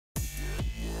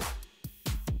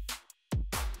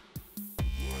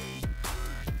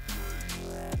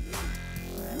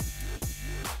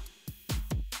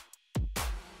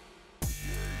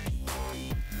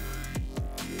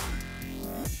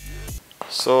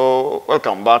So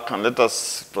welcome back, and let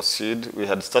us proceed. We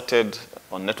had started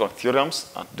on network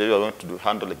theorems, and today we are going to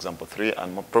handle example 3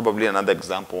 and probably another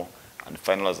example and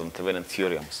finalize on Thevenin's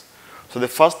theorems. So the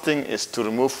first thing is to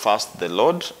remove first the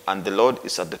load, and the load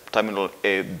is at the terminal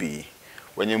AB.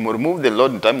 When you remove the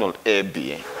load in terminal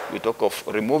AB, we talk of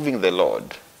removing the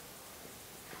load.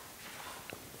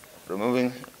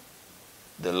 Removing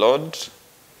the load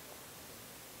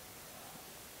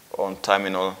on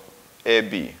terminal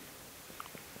AB.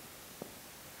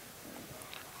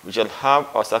 We shall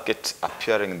have our circuit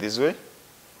appearing this way.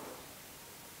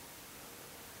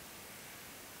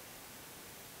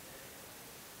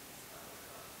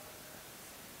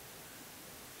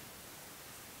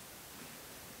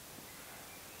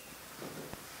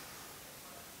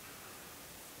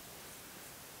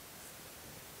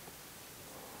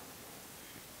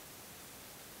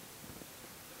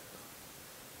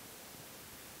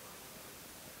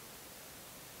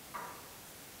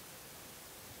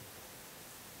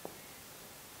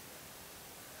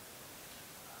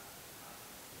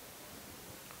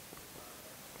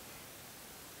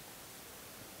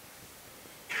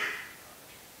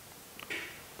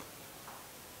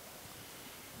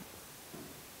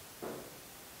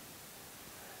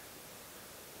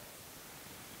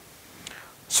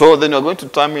 So then you're going to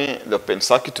determine the open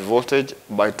circuit voltage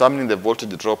by determining the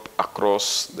voltage drop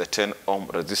across the 10 ohm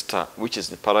resistor, which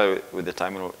is in parallel with the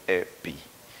terminal AB.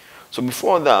 So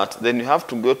before that, then you have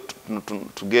to go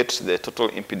to get the total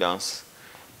impedance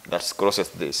that crosses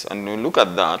this. And when we look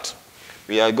at that,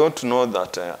 we are going to know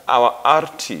that our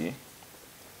RT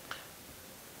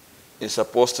is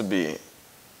supposed to be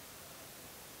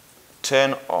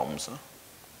 10 ohms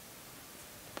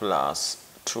plus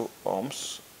 2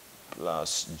 ohms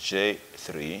plus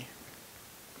J3,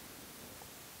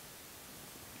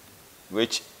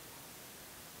 which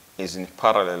is in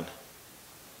parallel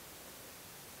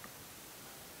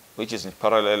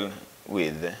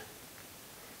with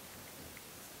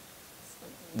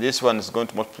this one is going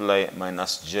to multiply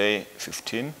minus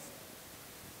J15,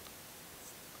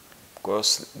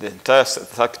 because the entire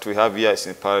circuit we have here is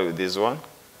in parallel with this one,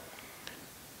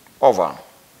 over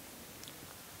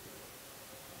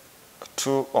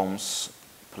 2 ohms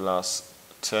plus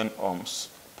 10 ohms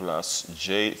plus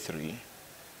J3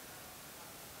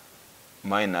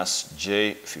 minus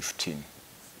J15.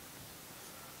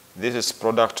 This is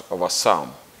product of a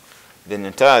sum. Then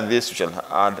entire this we shall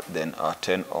add then our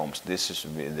 10 ohms. This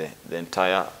will be the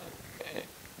entire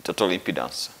total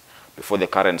impedance before the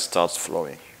current starts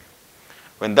flowing.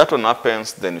 When that one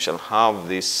happens, then we shall have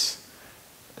this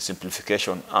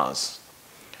simplification as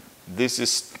this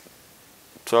is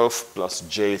 12 plus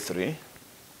J3,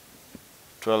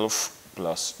 12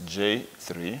 plus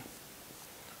J3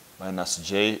 minus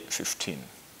J15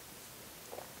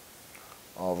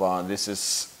 over this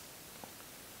is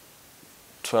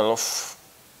 12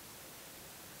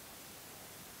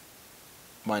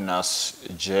 minus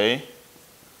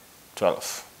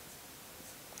J12,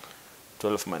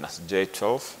 12 minus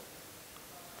J12,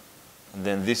 and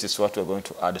then this is what we're going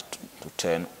to add to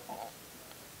 10.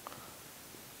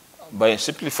 By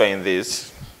simplifying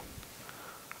this,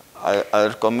 I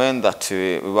recommend that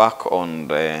we work on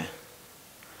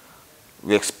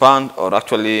we expand or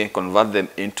actually convert them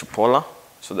into polar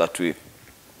so that we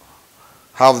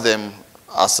have them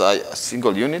as a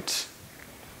single unit,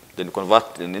 then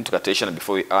convert them into cartesian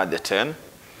before we add the 10.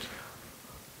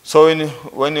 So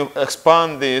when you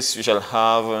expand this, you shall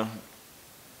have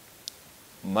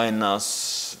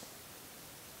minus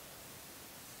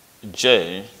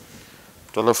J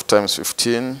 12 times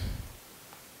 15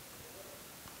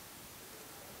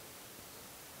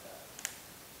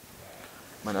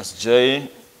 minus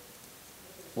J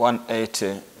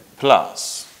 180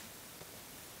 plus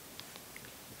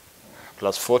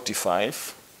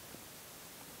 45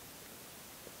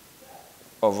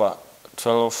 over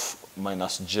 12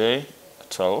 minus J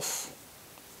 12.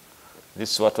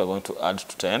 This is what we're going to add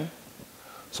to 10.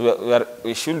 So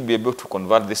we should be able to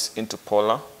convert this into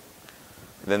polar.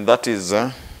 Then that is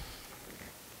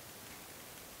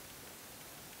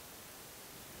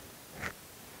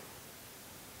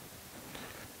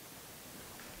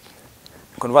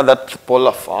convert that to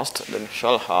polar first, then we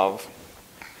shall have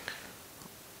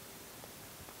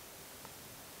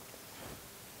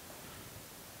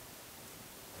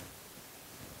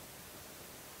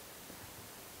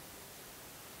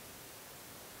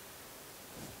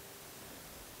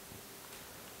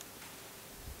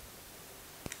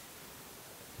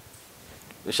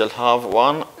we shall have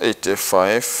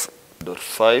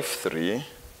 185.53.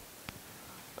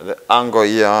 The angle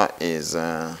here is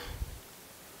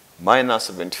minus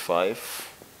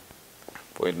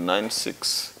 75.5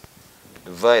 0.96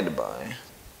 divided by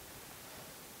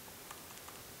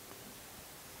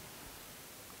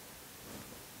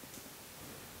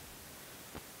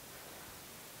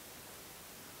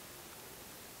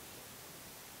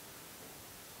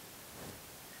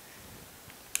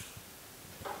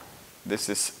this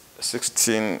is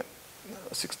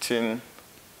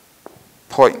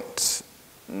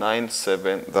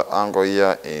 16.97. The angle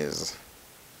here is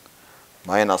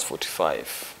minus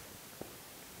 45.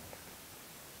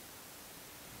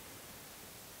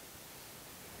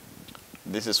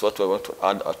 This is what we want to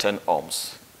add at 10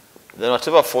 ohms. Then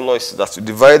whatever follows is that we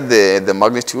divide the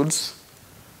magnitudes.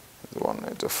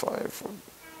 195.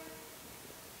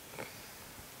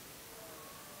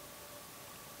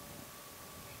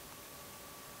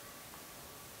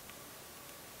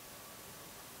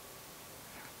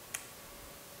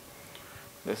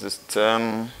 This is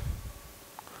 10.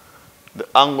 The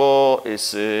angle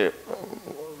is,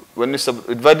 when we're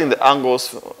dividing the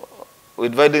angles, we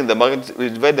divide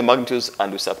the magnitudes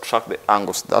and we subtract the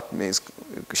angles. That means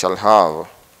we shall have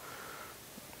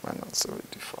minus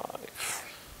 75,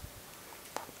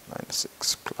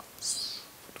 96 plus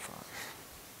 45,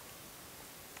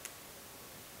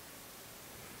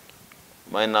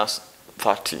 minus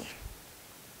 30.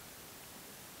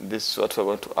 This is what we're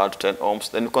going to add 10 ohms.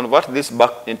 Then we convert this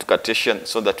back into Cartesian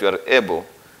so that we are able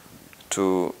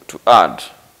to add.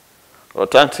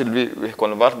 Alternatively, we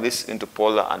convert this into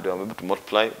polar and we are able to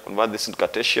multiply, convert this into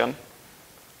Cartesian,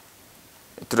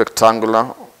 into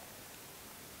rectangular.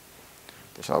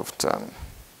 We shall have 10.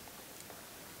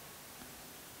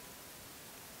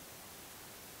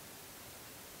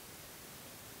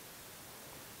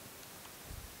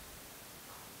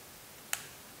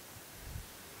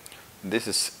 This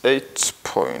is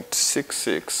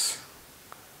 8.66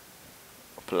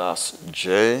 plus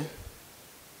J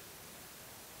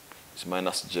is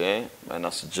minus J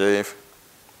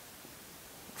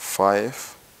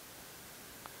 5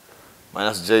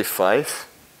 minus J 5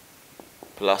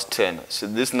 plus 10. So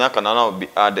this now can now be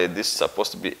added. This is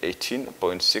supposed to be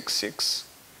 18.66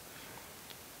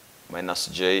 minus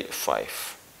J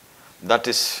 5. That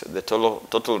is the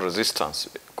total resistance.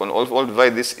 You can all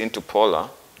divide this into polar.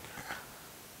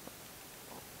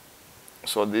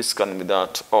 So this can be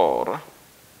that, or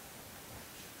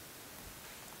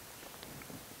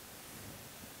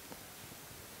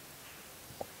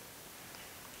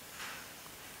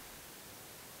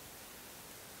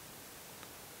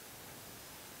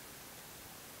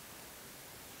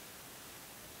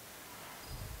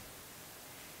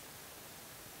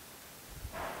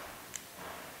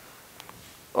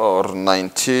or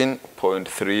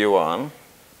 19.31.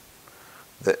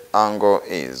 The angle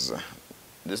is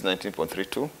this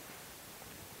 19.32.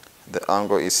 The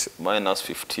angle is minus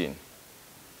 15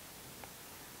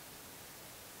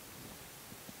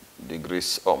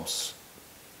 degrees ohms.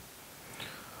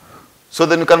 So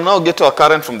then we can now get our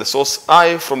current from the source.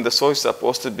 I from the source is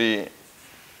supposed to be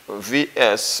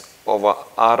Vs over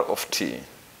R of t.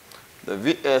 The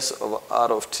Vs over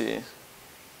R of t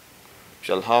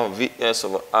shall have Vs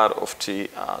over R of t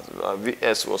as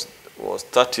Vs was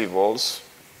 30 volts.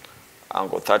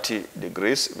 Angle 30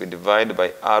 degrees, we divide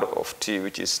by R of t,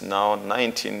 which is now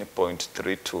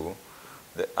 19.32.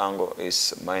 The angle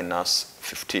is minus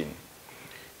 15.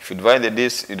 If you divide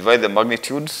this, you divide the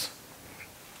magnitudes.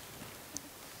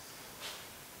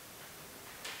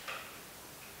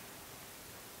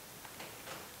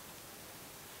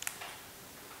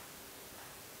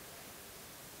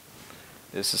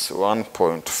 This is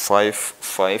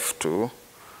 1.552.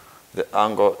 The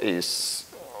angle is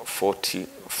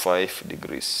 45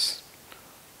 degrees,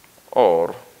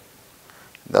 or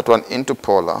that one into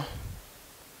polar,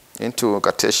 into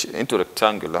Cartesian, into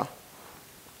rectangular.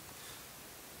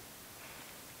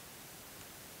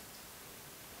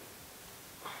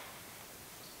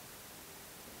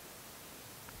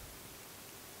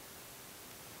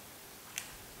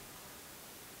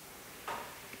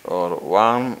 Or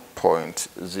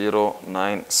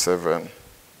 1.097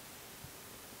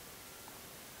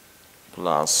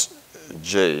 plus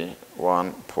J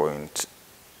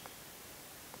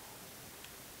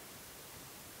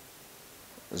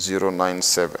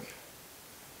 1.097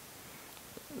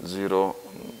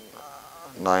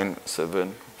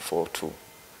 09742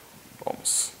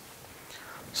 ohms.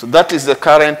 So that is the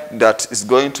current that is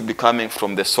going to be coming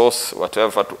from the source,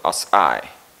 whatever, to us I.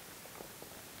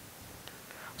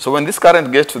 So when this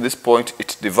current gets to this point,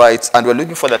 it divides, and we're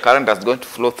looking for the current that's going to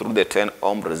flow through the 10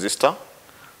 ohm resistor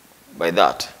by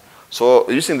that. So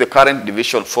using the current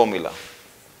division formula,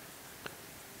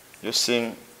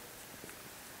 using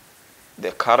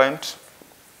the current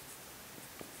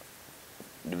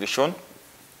division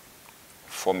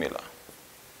formula.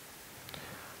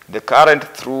 The current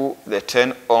through the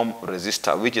 10 ohm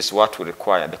resistor, which is what we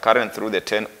require, the current through the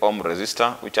 10 ohm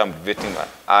resistor, which I'm debating at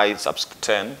I subscript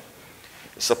 10,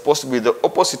 is supposed to be the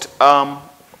opposite arm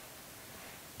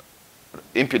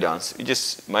impedance, which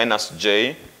is minus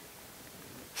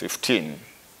J15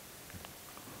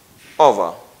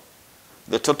 over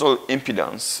the total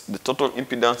impedance. The total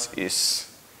impedance is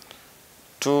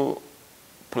 2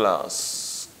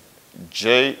 plus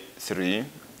J3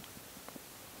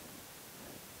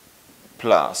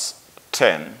 plus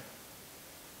 10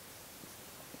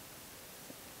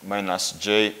 minus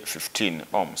J15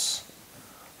 ohms.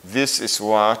 This is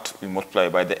what we multiply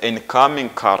by the incoming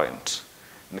current.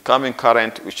 Incoming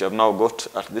current, which I've now got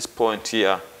at this point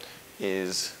here,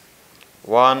 is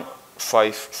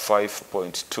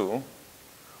 155.2.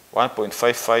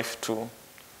 1.552.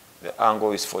 The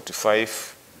angle is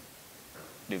 45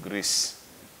 degrees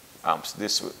amps.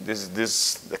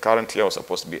 The current here was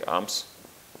supposed to be amps.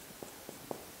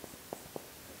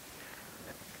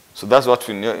 So that's what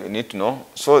we need to know.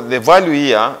 So the value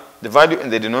here, the value in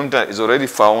the denominator is already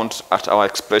found at our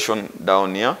expression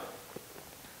down here.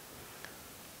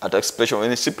 At expression,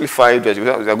 when it's simplified, we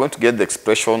are going to get the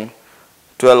expression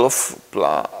 12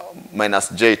 plus minus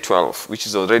J12, which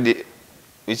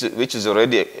is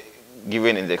already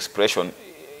given in the expression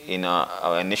in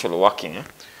our initial working.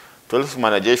 12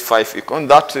 minus J5. If on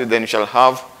that, then we shall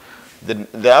have the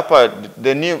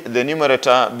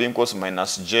numerator being equals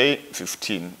minus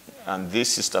J15. And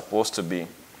this is supposed to be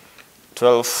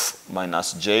 12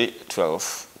 minus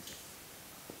J12.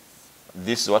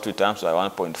 This is what we times by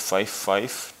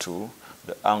 1.552.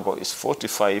 The angle is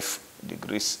 45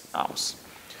 degrees amps.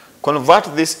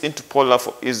 Convert this into polar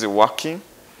for easy working.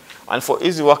 And for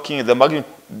easy working, the magnitude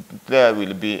there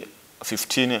will be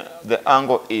 15. The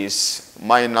angle is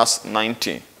minus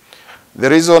 90. The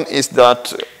reason is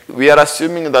that we are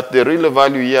assuming that the real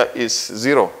value here is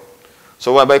 0.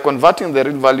 So by converting the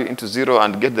real value into 0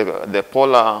 and get the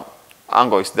polar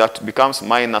angle, is that becomes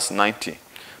minus 90.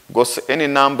 Because any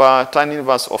number, tan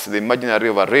inverse of the imaginary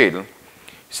of a real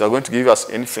is going to give us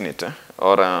infinite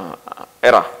or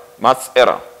error, math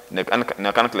error in the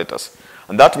calculators.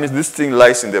 And that means this thing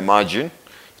lies in the margin.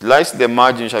 It lies in the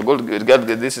margin. You shall go get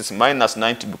this is minus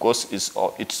 90 because it's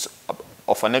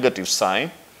of a negative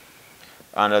sign.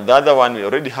 And the other one, we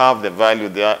already have the value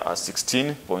there as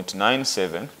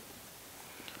 16.97.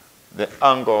 The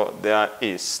angle there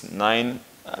is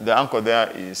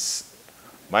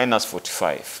minus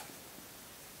 45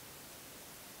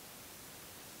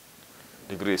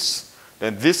 degrees.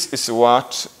 Then this is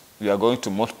what we are going to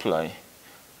multiply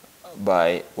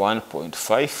by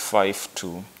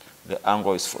 1.552. The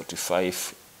angle is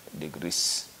 45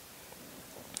 degrees.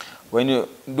 When you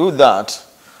do that,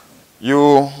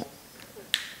 you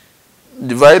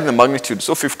divide the magnitude.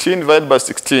 So 15 divided by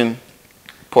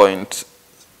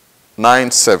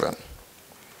 16.97.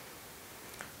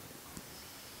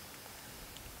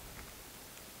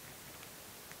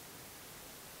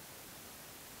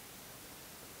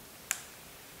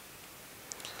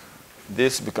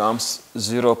 This becomes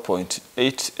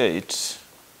 0.88.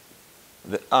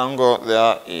 The angle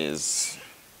there is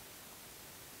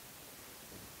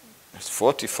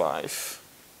 45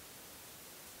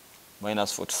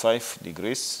 minus 45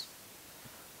 degrees.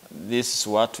 This is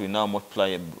what we now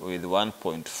multiply with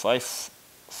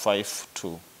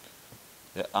 1.552.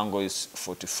 The angle is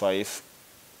 45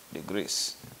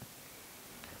 degrees.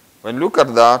 When you look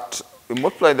at that, we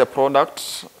multiply the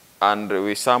product and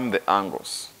we sum the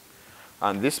angles.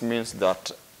 And this means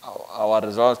that our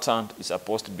resultant is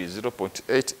supposed to be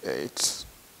 0.88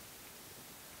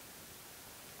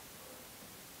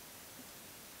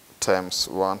 times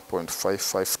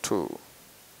 1.552.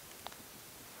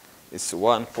 It's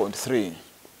 1.3.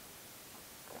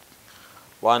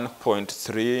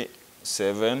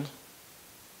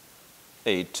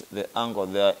 1.378. The angle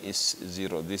there is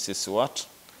 0. This is what?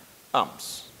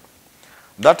 Amps.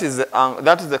 That is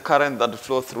the current that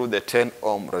flows through the 10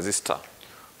 ohm resistor.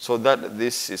 So that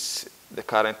this is the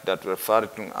current that we're referring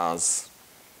to as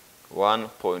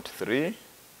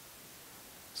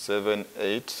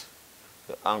 1.378.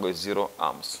 The angle is 0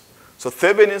 amps. So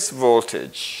Thevenin's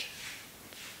voltage,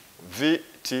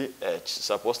 VTH, is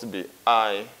supposed to be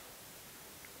IR.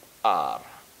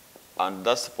 And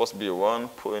that's supposed to be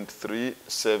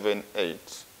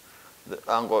 1.378. The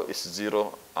angle is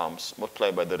 0 amps.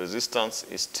 Multiplied by the resistance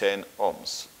is 10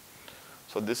 ohms.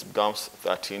 So this becomes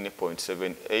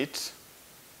 13.78.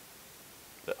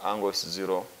 The angle is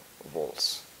 0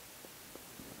 volts.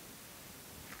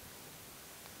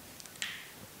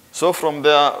 So from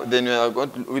there, then we are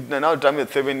going to, we now determine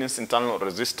the Thevenin's internal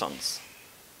resistance.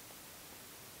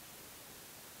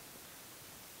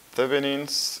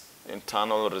 Thevenin's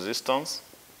internal resistance.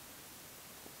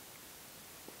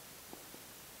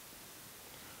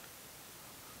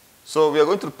 So we are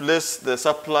going to replace the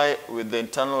supply with the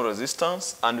internal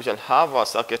resistance, and we shall have our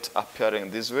circuit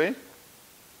appearing this way.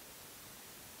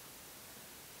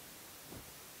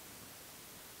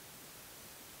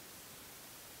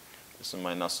 This is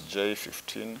minus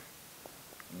J15.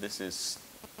 This is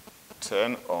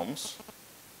 10 ohms.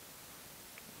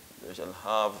 We shall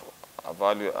have a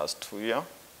value as 2 here.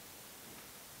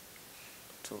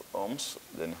 2 ohms.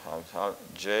 Then have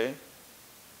J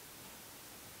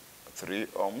 3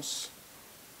 ohms.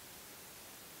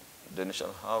 Then we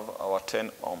shall have our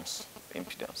 10 ohms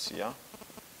impedance here.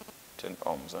 10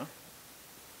 ohms.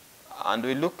 And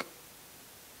we look,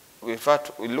 in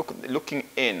fact, looking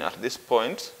in at this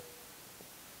point.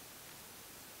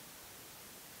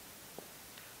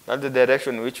 That's the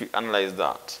direction in which we analyze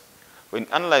that. When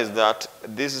we analyze that,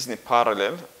 this is in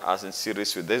parallel as in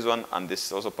series with this one, and this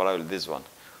is also parallel with this one.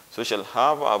 So we shall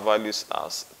have our values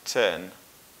as 10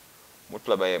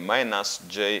 multiplied by a minus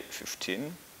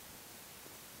J15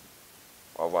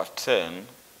 over 10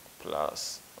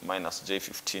 plus minus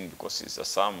J15, because it's a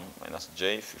sum, minus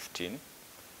J15.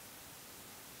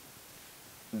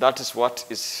 That is what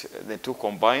is the two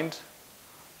combined,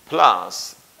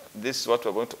 plus this is what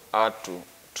we're going to add to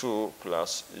 2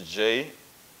 plus J3.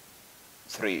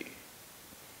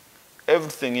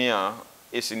 Everything here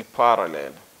is in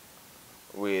parallel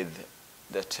with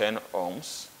the 10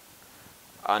 ohms.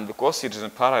 And because it is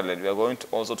in parallel, we are going to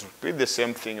also to repeat the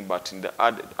same thing, but in the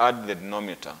add the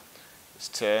denominator. It's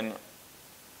 10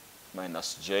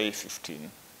 minus J15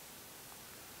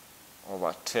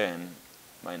 over 10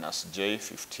 minus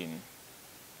J15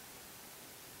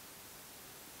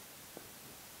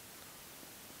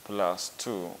 plus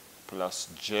 2 plus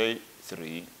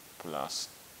J3 plus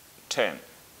 10.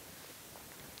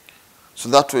 So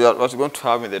that's what we're going to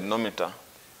have in the denominator.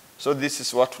 So this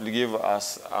is what will give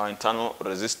us our internal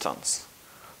resistance.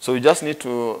 So we just need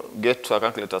to get to our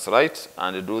calculators right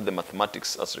and do the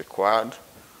mathematics as required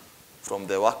from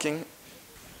the working.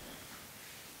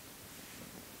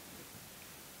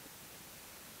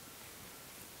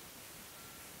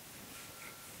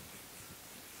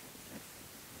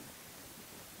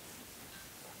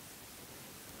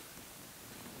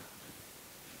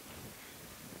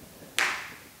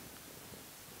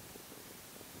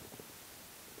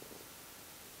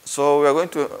 So we are going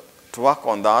to work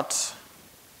on that.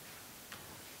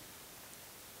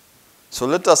 So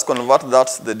let us convert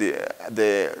that,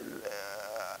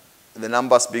 the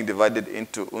numbers being divided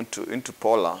into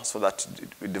polar, so that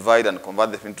we divide and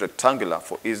convert them into rectangular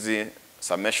for easy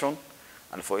summation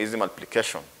and for easy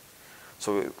multiplication.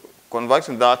 So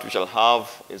converting that, we shall have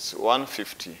is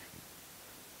 150.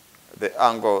 The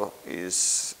angle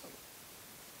is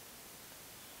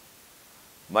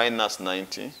minus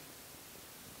 90.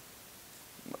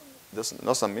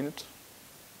 Just a minute.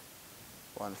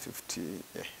 150,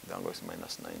 yeah, the angle is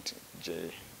minus 90,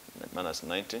 J minus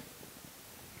 90.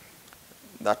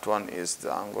 That one is,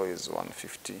 the angle is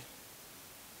 150.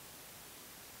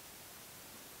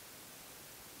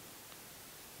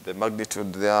 The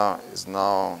magnitude there is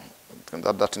now,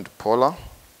 convert that into polar.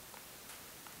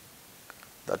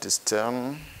 That is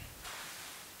 10.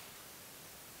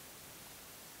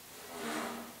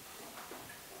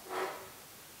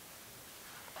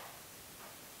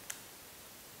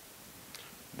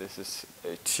 This is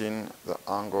 18, the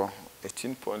angle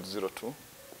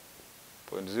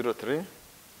 18.02.03.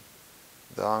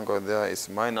 The angle there is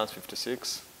minus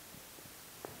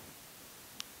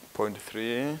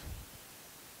 56.31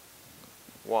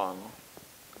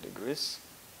 degrees.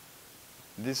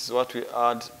 This is what we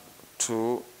add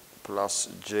 2 plus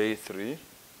J3.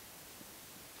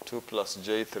 2 plus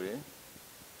J3.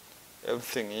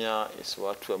 Everything here is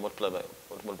what we multiply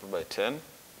by 10.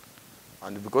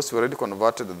 And because we already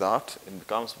converted that, it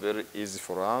becomes very easy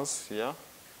for us. Here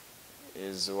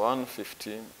is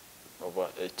 150 over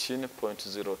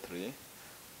 18.03.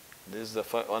 This is the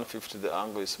 150, the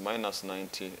angle is minus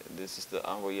 90. This is the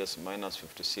angle, yes, minus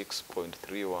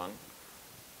 56.31,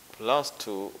 plus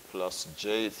 2 plus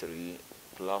J3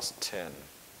 plus 10.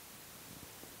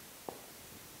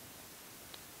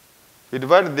 We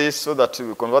divide this so that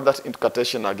we convert that into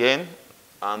Cartesian again,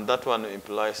 and that one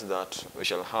implies that we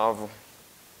shall have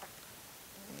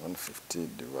 150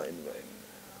 divided by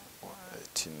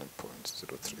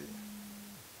 18.03.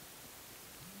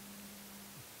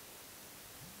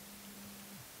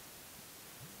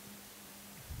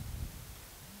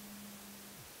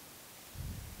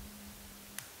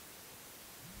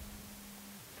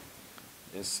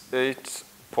 is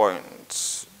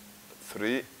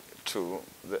 8.32.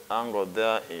 The angle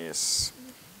there is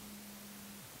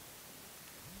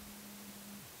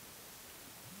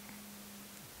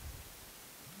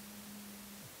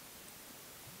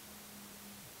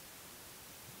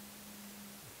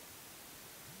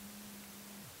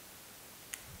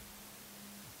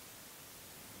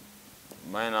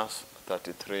minus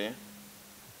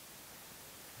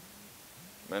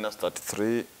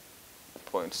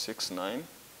 33.69.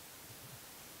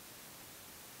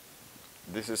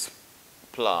 This is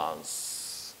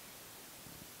plus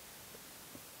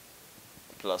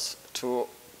 2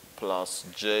 plus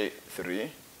J3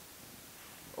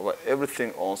 over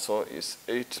everything also is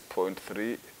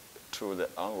 8.32. The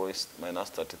angle is minus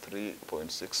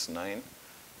 33.69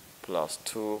 plus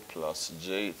 2 plus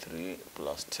J3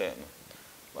 plus 10.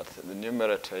 But the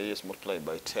numerator here is multiplied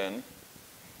by 10,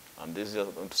 and this is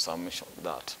just going to summation of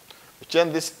that. We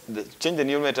change the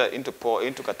numerator into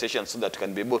Cartesian so that you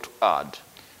can be able to add.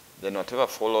 Then whatever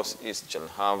follows is shall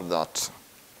have that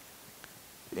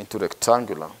into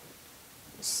rectangular.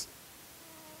 It's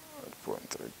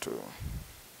 8.32.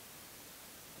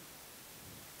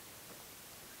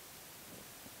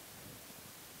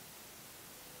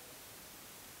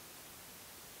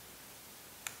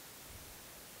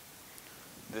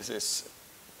 This is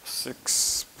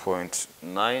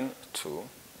 6.92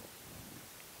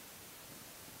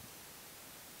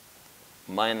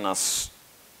 minus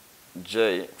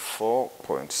J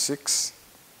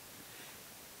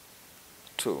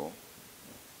 4.62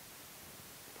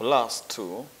 plus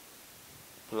 2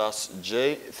 plus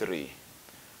J3.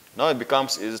 Now it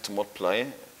becomes easy to multiply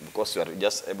because you are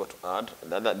just able to add.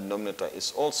 The other denominator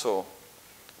is also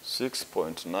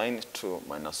 6.92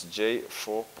 minus J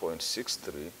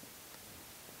 4.63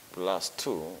 plus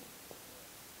 2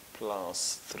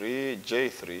 plus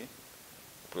 3J3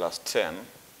 plus 10.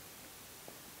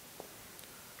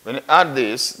 When you add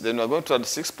this, then we're going to add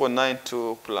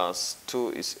 6.92 plus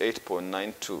 2 is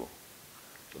 8.92. We'll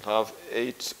have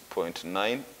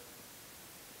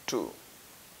 8.92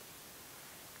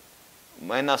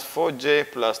 minus 4J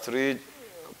plus 3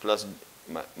 plus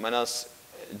minus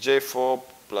J4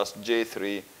 plus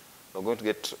J3, we're going to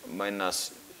get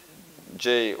minus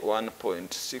J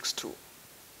 1.62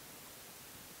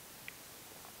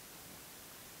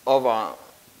 over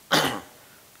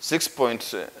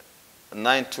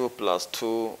 6.92 plus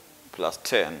 2 plus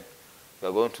 10,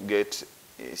 we're going to get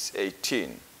is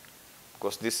 18.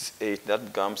 Because this is 8, that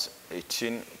becomes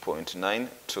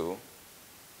 18.92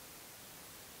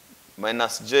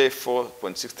 minus J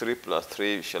 4.63 plus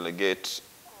 3, we shall get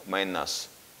minus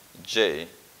J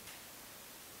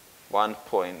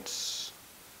 1.6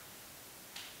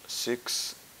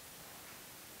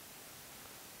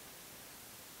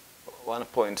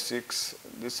 1.6.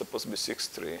 This is supposed to be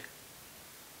 6.3.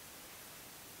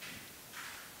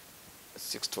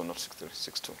 6.2, not 6.3,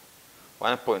 6.2.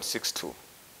 1.62.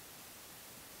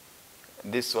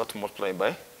 This is what multiplied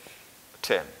by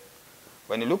 10.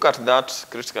 When you look at that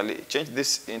critically, change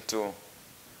this change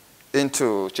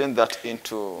that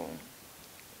into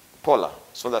polar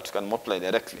so that you can multiply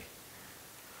directly.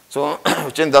 So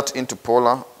we change that into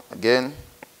polar again.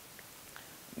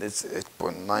 This is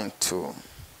 8.92.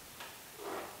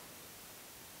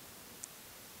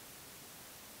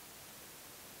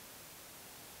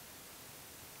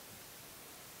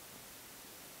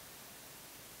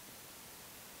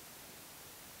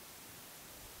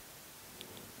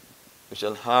 We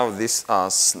shall have this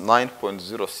as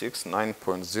 9.06,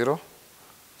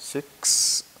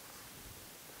 9.06.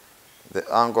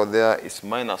 The angle there is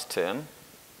minus 10,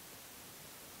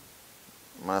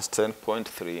 minus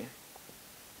 10.3.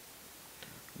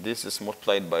 This is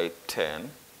multiplied by 10.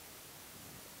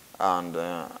 And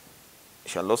we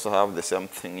shall also have the same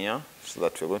thing here, so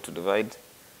that we're going to divide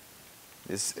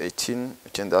this 18,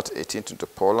 we change that 18 into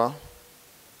polar.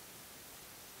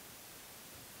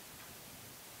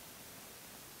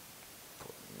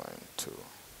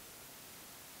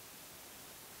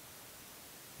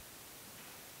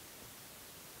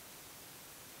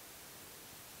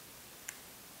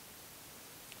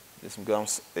 This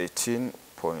becomes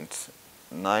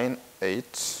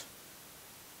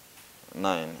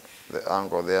 18.989. The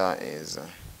angle there is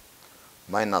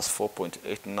minus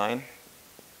 4.89.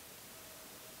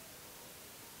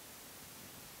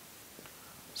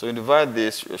 So you divide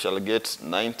this, you shall get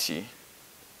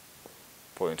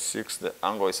 90.6. The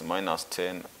angle is minus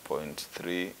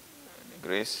 10.3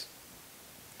 degrees.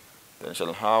 Then you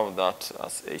shall have that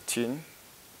as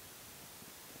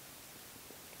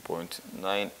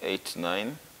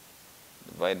 18.989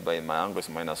 divided by my angle is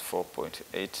minus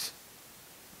 4.8.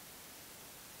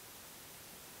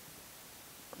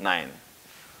 9.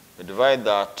 We divide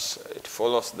that, it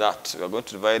follows that we are going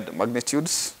to divide the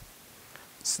magnitudes.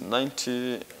 It's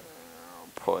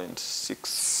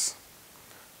 90.6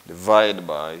 divided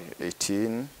by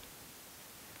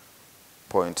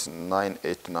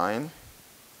 18.989.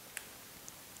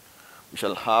 We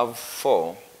shall have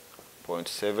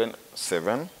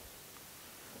 4.77,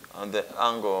 and the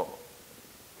angle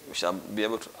we shall be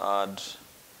able to add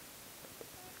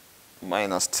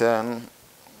minus 10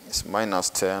 is minus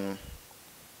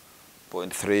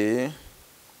 10.3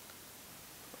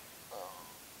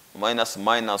 minus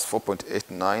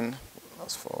 4.89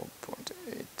 plus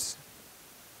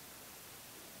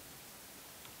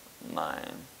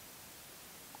 4.89.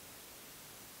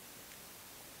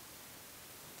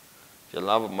 You'll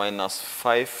have minus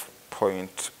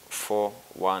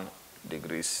 5.41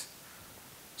 degrees.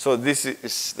 So this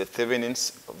is the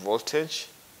Thevenin's voltage.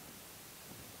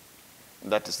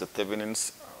 That is the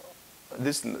Thevenin's.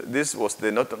 This was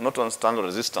the Norton standard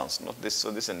resistance, not this.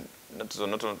 So this is not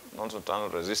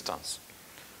standard resistance.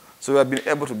 So we have been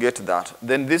able to get that.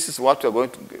 Then this is what we are going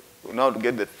to now to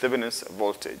get the Thevenin's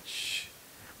voltage.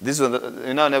 This is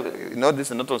this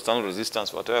is Norton standard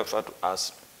resistance, what I refer to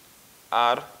as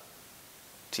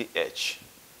RTH,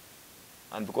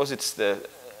 and because it's the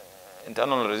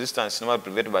internal resistance normally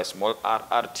abbreviated by small r,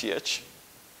 RTH.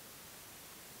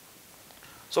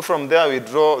 So from there we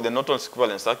draw the Norton's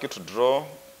equivalent circuit to draw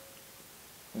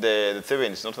the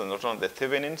Thevenin's, not the Norton, the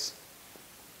Thevenin's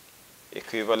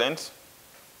equivalent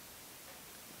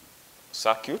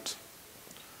circuit.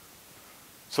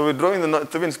 So we're drawing the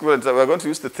Thevenin's equivalent. We're going to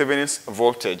use the Thevenin's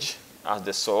voltage as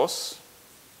the source.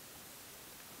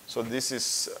 So this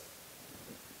is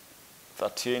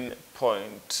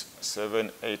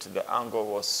 13.78. The angle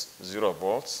was 0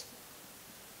 volts.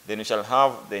 Then we shall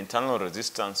have the internal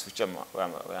resistance, which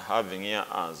we're having here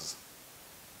as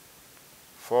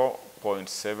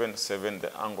 4.77.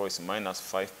 The angle is minus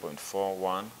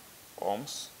 5.41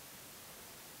 ohms.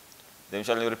 Then we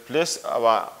shall replace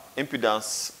our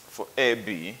impedance for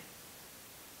AB.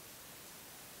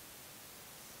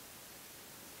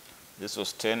 This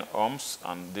was 10 ohms,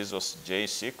 and this was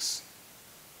J6.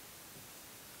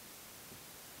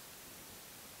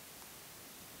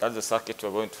 That's the circuit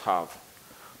we're going to have.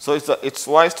 So it's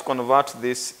wise to convert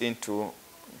this into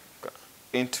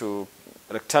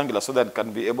rectangular so that it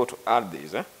can be able to add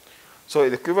these. So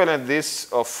the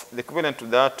equivalent to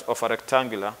that of a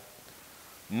rectangular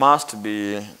must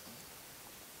be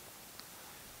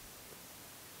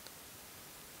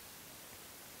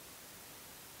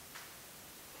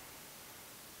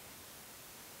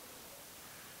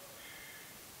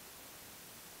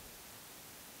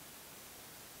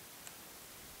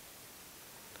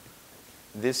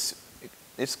this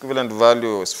equivalent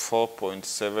value is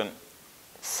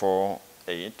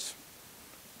 4.748,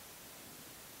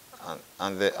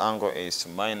 and the angle is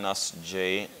minus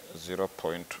J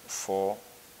 0.44.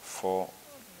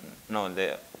 No,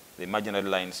 the imaginary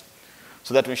lines.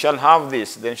 So that we shall have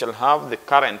this. Then we shall have the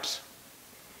current.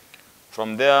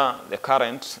 From there, the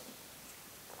current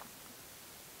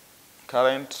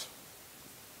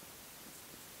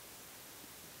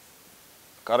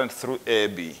through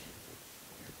AB.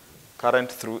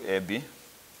 Current through AB.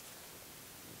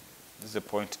 This is the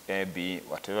point AB,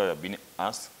 whatever you have been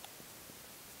asked.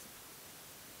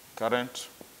 Current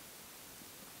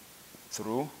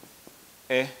through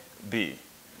AB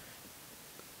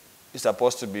is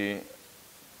supposed to be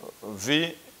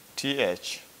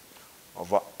VTH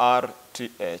over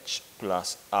RTH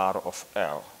plus R of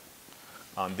L.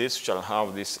 And this shall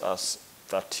have this as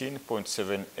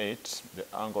 13.78. The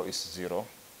angle is 0.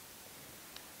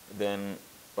 Then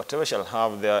whatever shall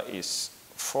have there is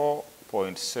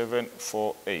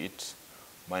 4.748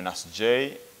 minus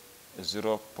J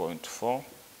 0.4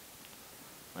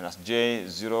 minus J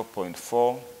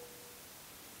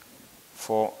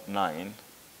 0.449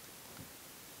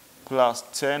 plus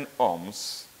 10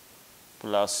 ohms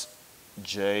plus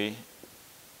J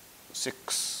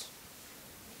 6.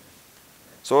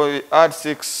 So we add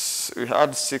 6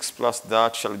 plus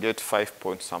that shall get 5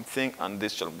 point something, and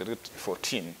this shall get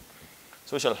 14.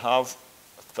 So we shall have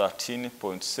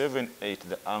 13.78,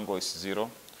 the angle is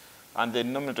 0, and the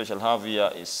denominator shall have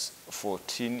here is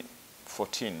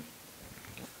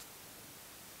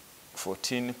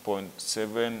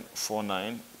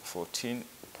 14.749,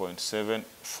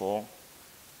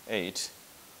 14.748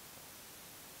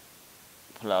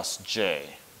 plus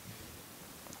J.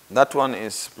 That one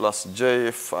is plus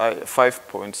J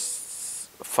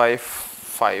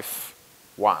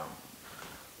 5.551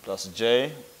 plus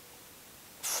J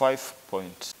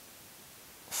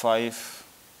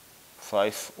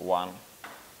 5.551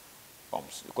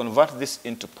 ohms. You convert this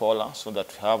into polar so that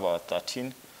we have our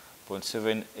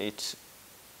 13.78,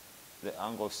 the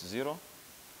angle is 0.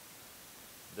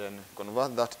 Then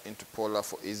convert that into polar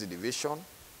for easy division.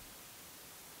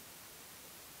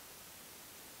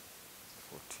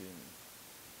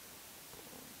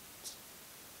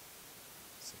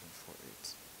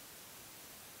 14.748.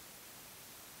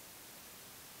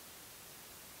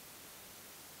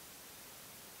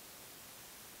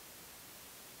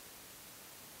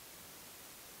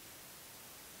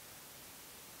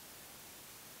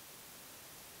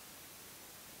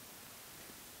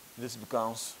 This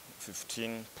becomes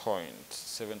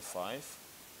 15.75.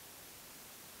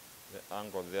 The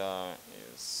angle there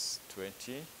is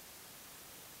 20.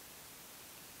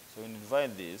 So when we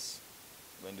divide this,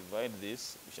 we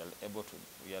are able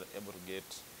to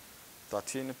get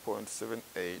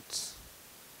 13.78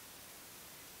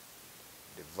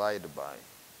 divided by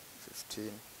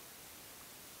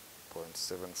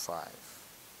 15.75.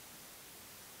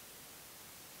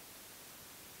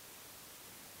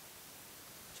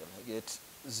 Shall I get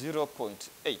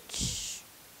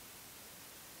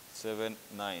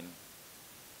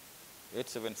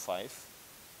 0.879875.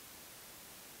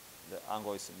 The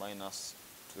angle is minus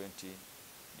 20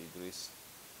 degrees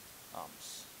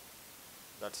ohms.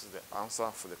 That is the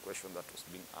answer for the question that was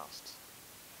being asked.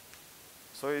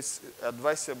 So it's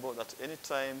advisable that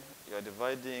anytime you are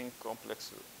dividing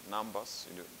complex numbers,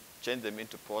 you change them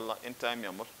into polar. Anytime you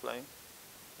are multiplying,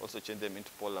 also change them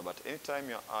into polar. But anytime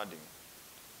you are adding,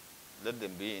 let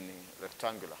them be in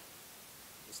rectangular.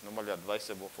 It's normally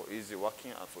advisable for easy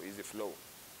working and for easy flow.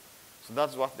 So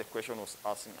that's what the question was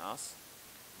asking us.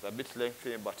 It's a bit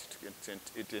lengthy, but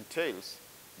it entails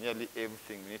nearly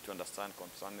everything we need to understand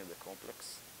concerning the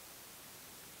complex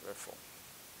waveform,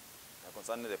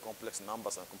 concerning the complex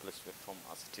numbers and complex waveform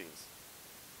as it is.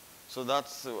 So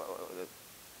that's we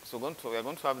are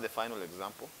going to have the final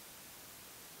example.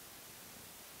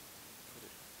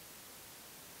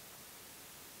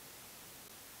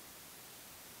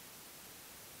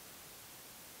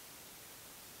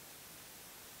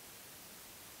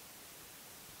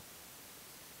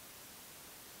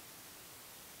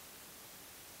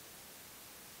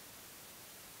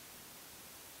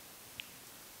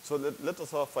 So let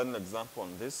us have a final example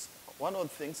on this. One of the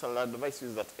things I'll advise you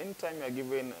is that anytime you are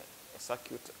given a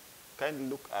circuit, kindly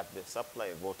look at the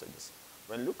supply voltages.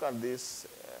 When you look at this,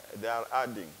 they are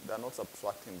adding, they are not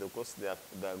subtracting because they are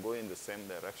going in the same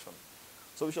direction.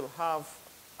 So we shall have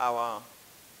our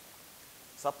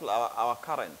supply, our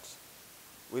current.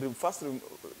 We first,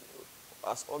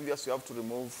 as obvious, you have to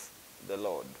remove the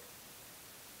load.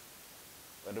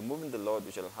 When removing the load,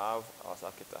 we shall have our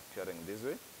circuit appearing this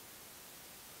way.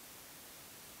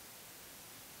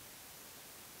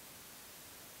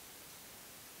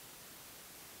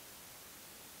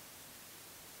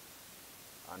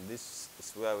 And this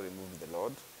is where we remove the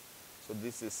load. So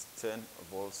this is 10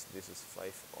 volts, this is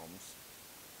 5 ohms.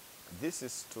 This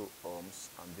is 2 ohms,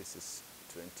 and this is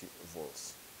 20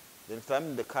 volts. Then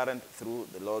determine the current through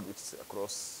the load, which is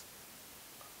across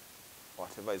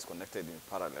whatever is connected in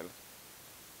parallel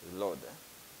with the load.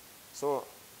 So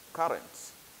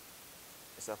current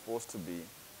is supposed to be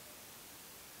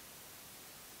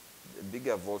the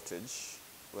bigger voltage.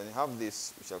 When you have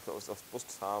this, we are supposed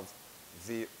to have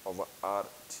V over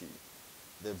RT.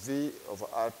 The V over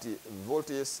RT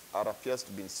voltages appears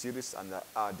to be in series and are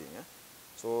adding.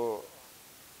 So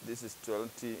this is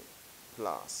 20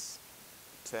 plus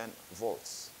 10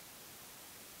 volts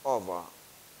over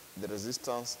the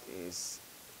resistance is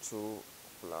 2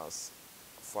 plus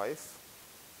 5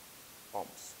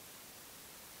 ohms.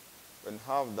 When you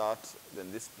have that,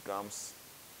 then this becomes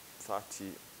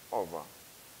 30 over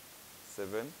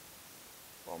 7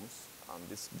 ohms. And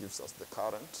this gives us the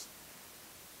current.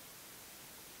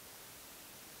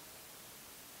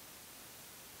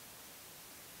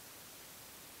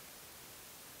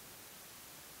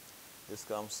 This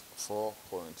comes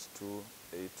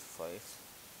 4.285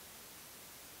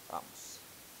 amps.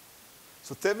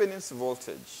 So Thevenin's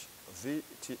voltage,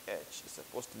 VTH, is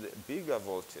supposed to be the bigger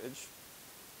voltage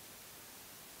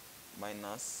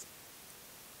minus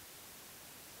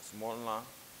smaller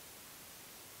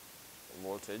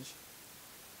voltage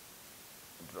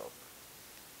drop.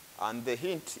 And the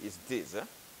hint is this.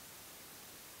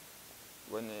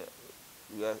 When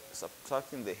we are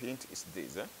subtracting, the hint is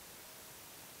this.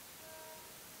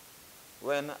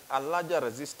 When a larger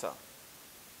resistor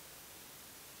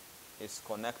is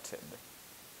connected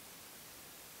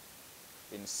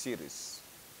in series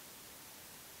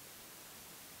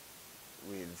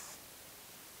with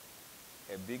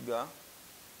a bigger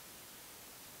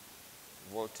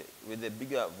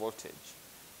voltage,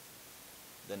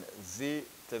 then V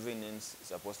Thevenin's is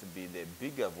supposed to be the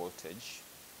bigger voltage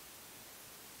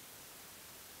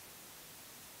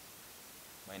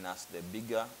minus the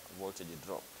bigger voltage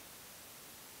drop.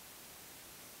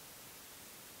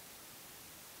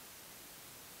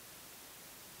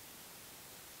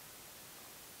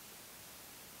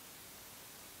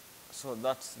 So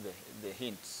that's the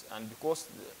hint. And because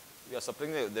we are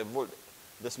subtracting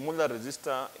the smaller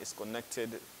resistor is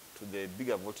connected to the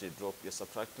bigger voltage drop, we are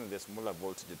subtracting the smaller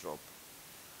voltage drop.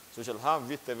 So we shall have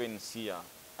V Thevenin's here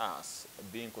as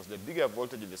being, because the bigger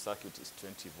voltage in the circuit is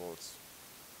 20 volts,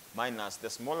 minus the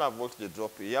smaller voltage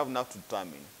drop. We have now to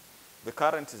determine the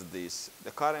current is this.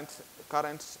 The current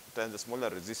times the smaller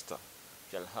resistor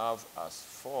shall have as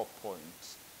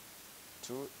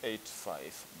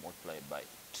 4.285 multiplied by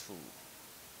 2.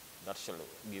 That shall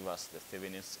give us the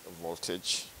Thevenin's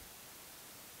voltage.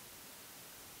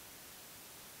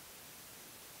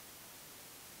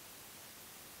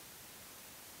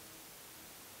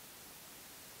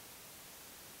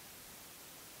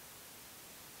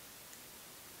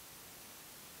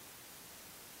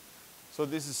 So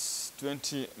this is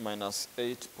 20 minus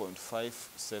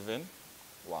 8.571.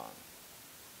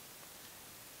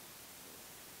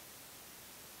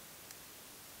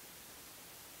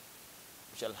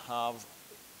 We shall have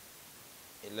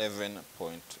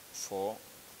 11.428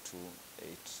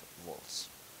 volts.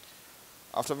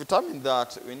 After we determine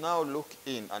that, we now look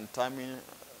in and determine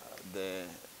the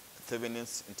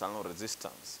Thevenin's internal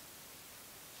resistance.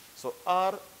 So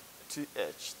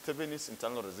RTH, Thevenin's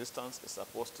internal resistance, is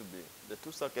supposed to be, the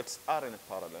two circuits are in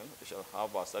parallel. We shall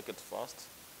have our circuit first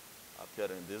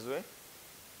appearing this way.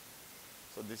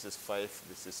 So this is 5,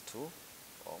 this is 2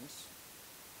 ohms.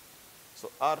 So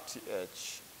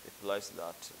RTH implies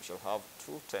that we shall have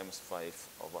 2 times 5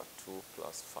 over 2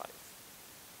 plus 5.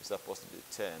 It's supposed to be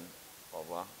 10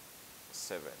 over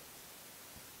 7.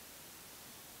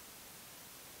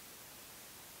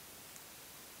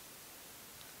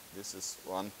 This is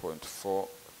 1.4285.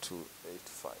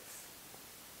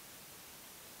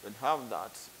 When we have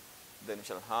that, then we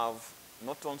shall have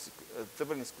Norton's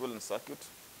Thevenin's equivalent circuit.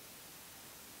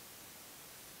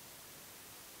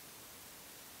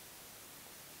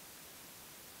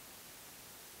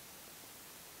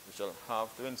 We shall have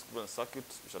Thevenin's equivalent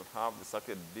circuit. We shall have the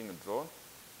circuit being drawn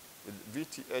with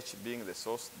VTH being the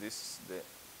source. This is the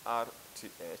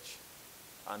RTH.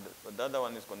 And the other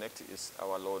one is connected is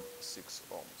our load 6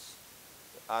 ohms.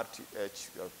 The RTH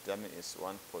we have determined is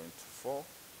 1.4285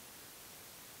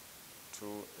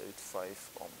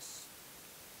 ohms.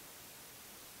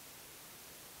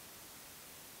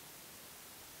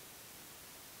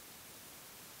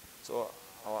 So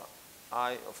our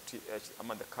I of TH, I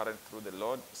mean the current through the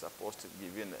load, is supposed to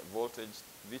give in a voltage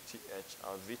VTH.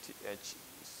 Our VTH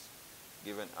is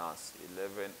given as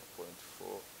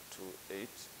 11.428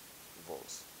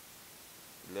 volts.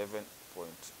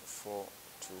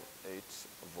 11.428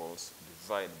 volts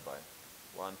divided by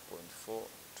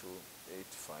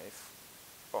 1.4285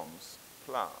 ohms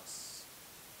plus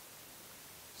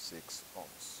 6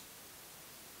 ohms.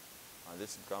 And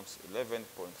this becomes 11.428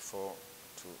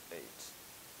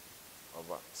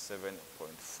 over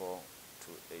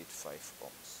 7.4285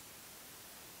 ohms,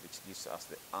 which gives us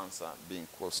the answer being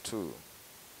equals to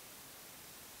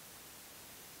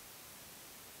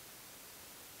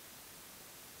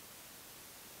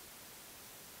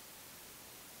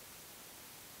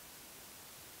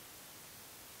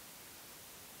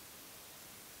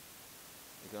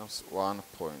becomes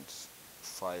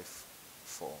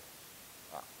 1.54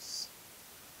 amps.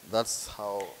 That's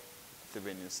how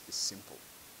Thevenin's is simple.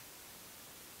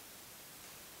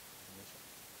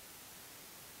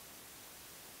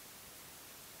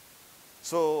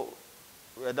 So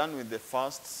we are done with the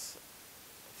first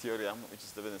theorem, which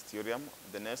is Thevenin's theorem.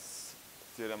 The next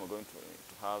theorem we're going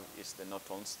to have is the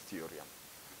Norton's theorem.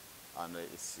 And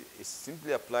it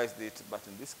simply applies it, but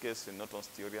in this case, in Norton's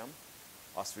theorem,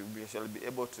 as we shall be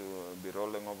able to be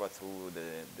rolling over through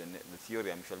the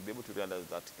theorem, we shall be able to realize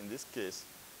that in this case,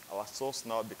 our source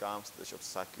now becomes the short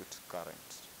circuit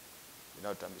current. We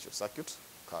now term the short circuit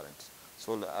current.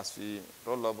 So as we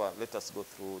roll over, let us go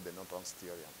through the Norton's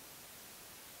theorem.